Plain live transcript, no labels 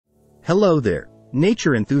Hello there,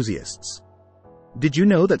 nature enthusiasts. Did you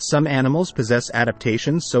know that some animals possess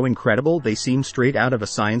adaptations so incredible they seem straight out of a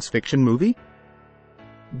science fiction movie?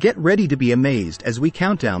 Get ready to be amazed as we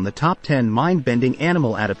count down the top 10 mind-bending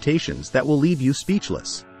animal adaptations that will leave you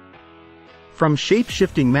speechless. From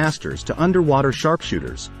shape-shifting masters to underwater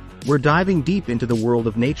sharpshooters, we're diving deep into the world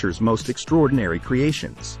of nature's most extraordinary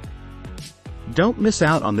creations. Don't miss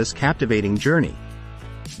out on this captivating journey.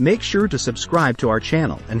 Make sure to subscribe to our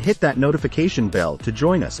channel and hit that notification bell to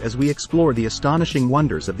join us as we explore the astonishing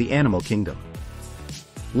wonders of the animal kingdom.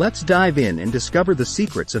 Let's dive in and discover the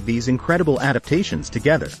secrets of these incredible adaptations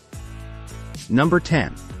together. Number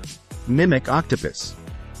 10. Mimic Octopus.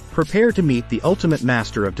 Prepare to meet the ultimate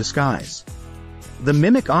master of disguise. The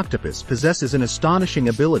mimic octopus possesses an astonishing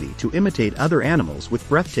ability to imitate other animals with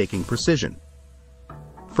breathtaking precision.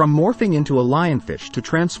 From morphing into a lionfish to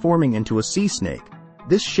transforming into a sea snake,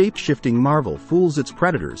 this shape-shifting marvel fools its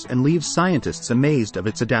predators and leaves scientists amazed of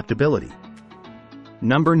its adaptability.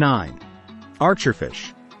 Number 9.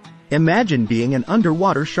 Archerfish. Imagine being an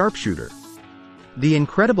underwater sharpshooter. The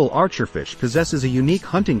incredible archerfish possesses a unique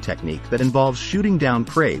hunting technique that involves shooting down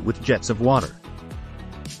prey with jets of water.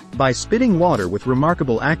 By spitting water with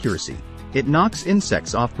remarkable accuracy, it knocks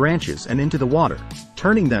insects off branches and into the water,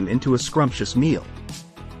 turning them into a scrumptious meal.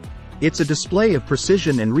 It's a display of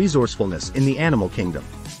precision and resourcefulness in the animal kingdom.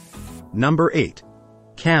 Number 8.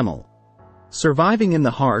 Camel. Surviving in the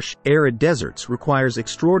harsh, arid deserts requires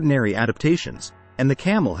extraordinary adaptations, and the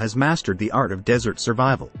camel has mastered the art of desert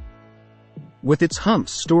survival. With its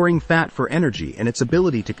humps storing fat for energy and its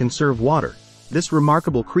ability to conserve water, this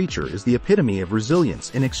remarkable creature is the epitome of resilience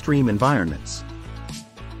in extreme environments.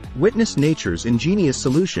 Witness nature's ingenious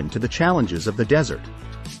solution to the challenges of the desert.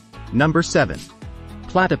 Number 7.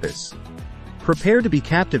 Platypus. Prepare to be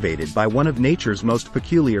captivated by one of nature's most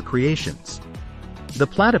peculiar creations. The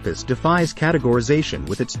platypus defies categorization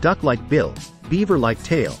with its duck-like bill, beaver-like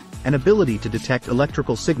tail, and ability to detect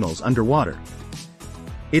electrical signals underwater.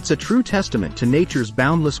 It's a true testament to nature's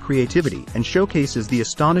boundless creativity and showcases the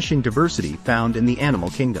astonishing diversity found in the animal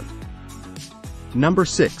kingdom. Number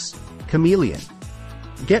 6. Chameleon.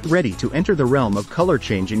 Get ready to enter the realm of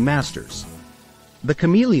color-changing masters. The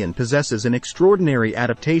chameleon possesses an extraordinary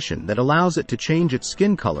adaptation that allows it to change its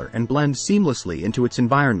skin color and blend seamlessly into its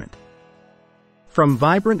environment. From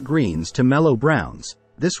vibrant greens to mellow browns,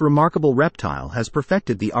 this remarkable reptile has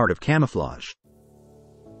perfected the art of camouflage.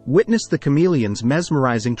 Witness the chameleon's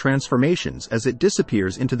mesmerizing transformations as it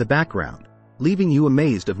disappears into the background, leaving you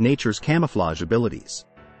amazed of nature's camouflage abilities.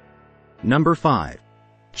 Number 5.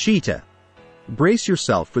 Cheetah. Brace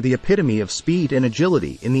yourself for the epitome of speed and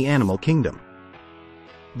agility in the animal kingdom.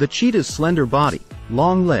 The cheetah's slender body,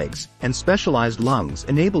 long legs, and specialized lungs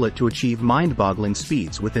enable it to achieve mind-boggling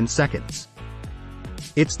speeds within seconds.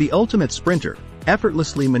 It's the ultimate sprinter,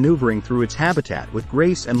 effortlessly maneuvering through its habitat with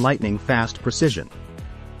grace and lightning-fast precision.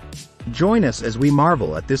 Join us as we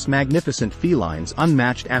marvel at this magnificent feline's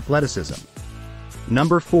unmatched athleticism.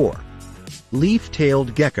 Number 4.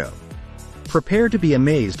 Leaf-tailed gecko. Prepare to be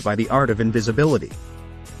amazed by the art of invisibility.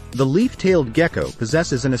 The leaf-tailed gecko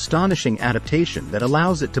possesses an astonishing adaptation that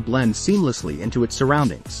allows it to blend seamlessly into its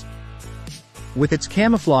surroundings. With its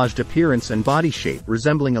camouflaged appearance and body shape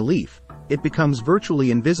resembling a leaf, it becomes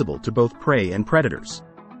virtually invisible to both prey and predators.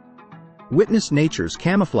 Witness nature's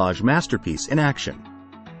camouflage masterpiece in action.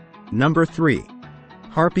 Number 3.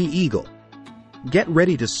 Harpy eagle. Get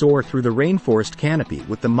ready to soar through the rainforest canopy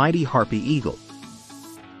with the mighty harpy eagle.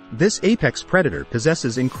 This apex predator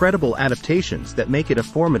possesses incredible adaptations that make it a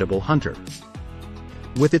formidable hunter.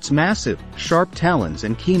 With its massive, sharp talons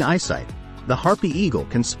and keen eyesight, the harpy eagle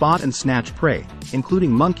can spot and snatch prey,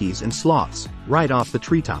 including monkeys and sloths, right off the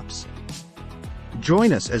treetops.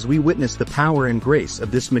 Join us as we witness the power and grace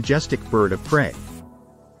of this majestic bird of prey.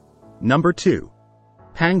 Number 2.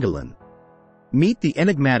 Pangolin. Meet the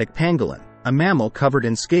enigmatic pangolin, a mammal covered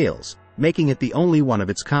in scales, making it the only one of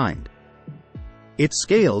its kind. Its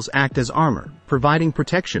scales act as armor, providing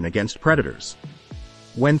protection against predators.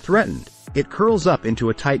 When threatened, it curls up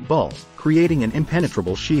into a tight ball, creating an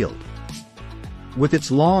impenetrable shield. With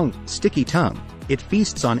its long, sticky tongue, it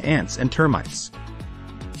feasts on ants and termites.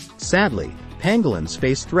 Sadly, pangolins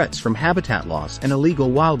face threats from habitat loss and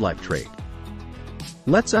illegal wildlife trade.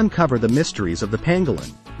 Let's uncover the mysteries of the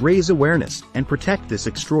pangolin, raise awareness, and protect this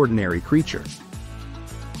extraordinary creature.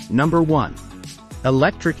 Number 1.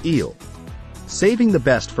 Electric eel. Saving the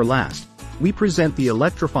best for last, we present the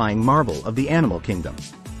electrifying marvel of the animal kingdom.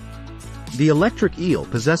 The electric eel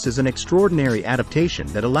possesses an extraordinary adaptation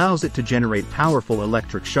that allows it to generate powerful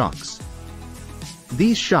electric shocks.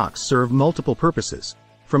 These shocks serve multiple purposes,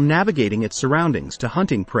 from navigating its surroundings to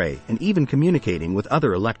hunting prey and even communicating with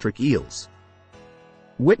other electric eels.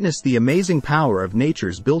 Witness the amazing power of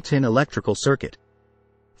nature's built-in electrical circuit.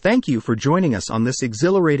 Thank you for joining us on this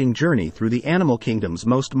exhilarating journey through the animal kingdom's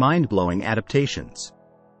most mind-blowing adaptations.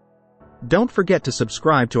 Don't forget to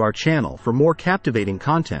subscribe to our channel for more captivating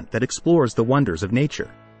content that explores the wonders of nature.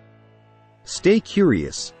 Stay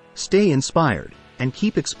curious, stay inspired, and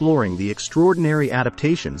keep exploring the extraordinary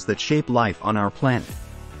adaptations that shape life on our planet.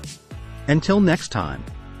 Until next time,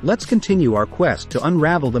 let's continue our quest to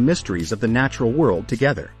unravel the mysteries of the natural world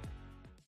together.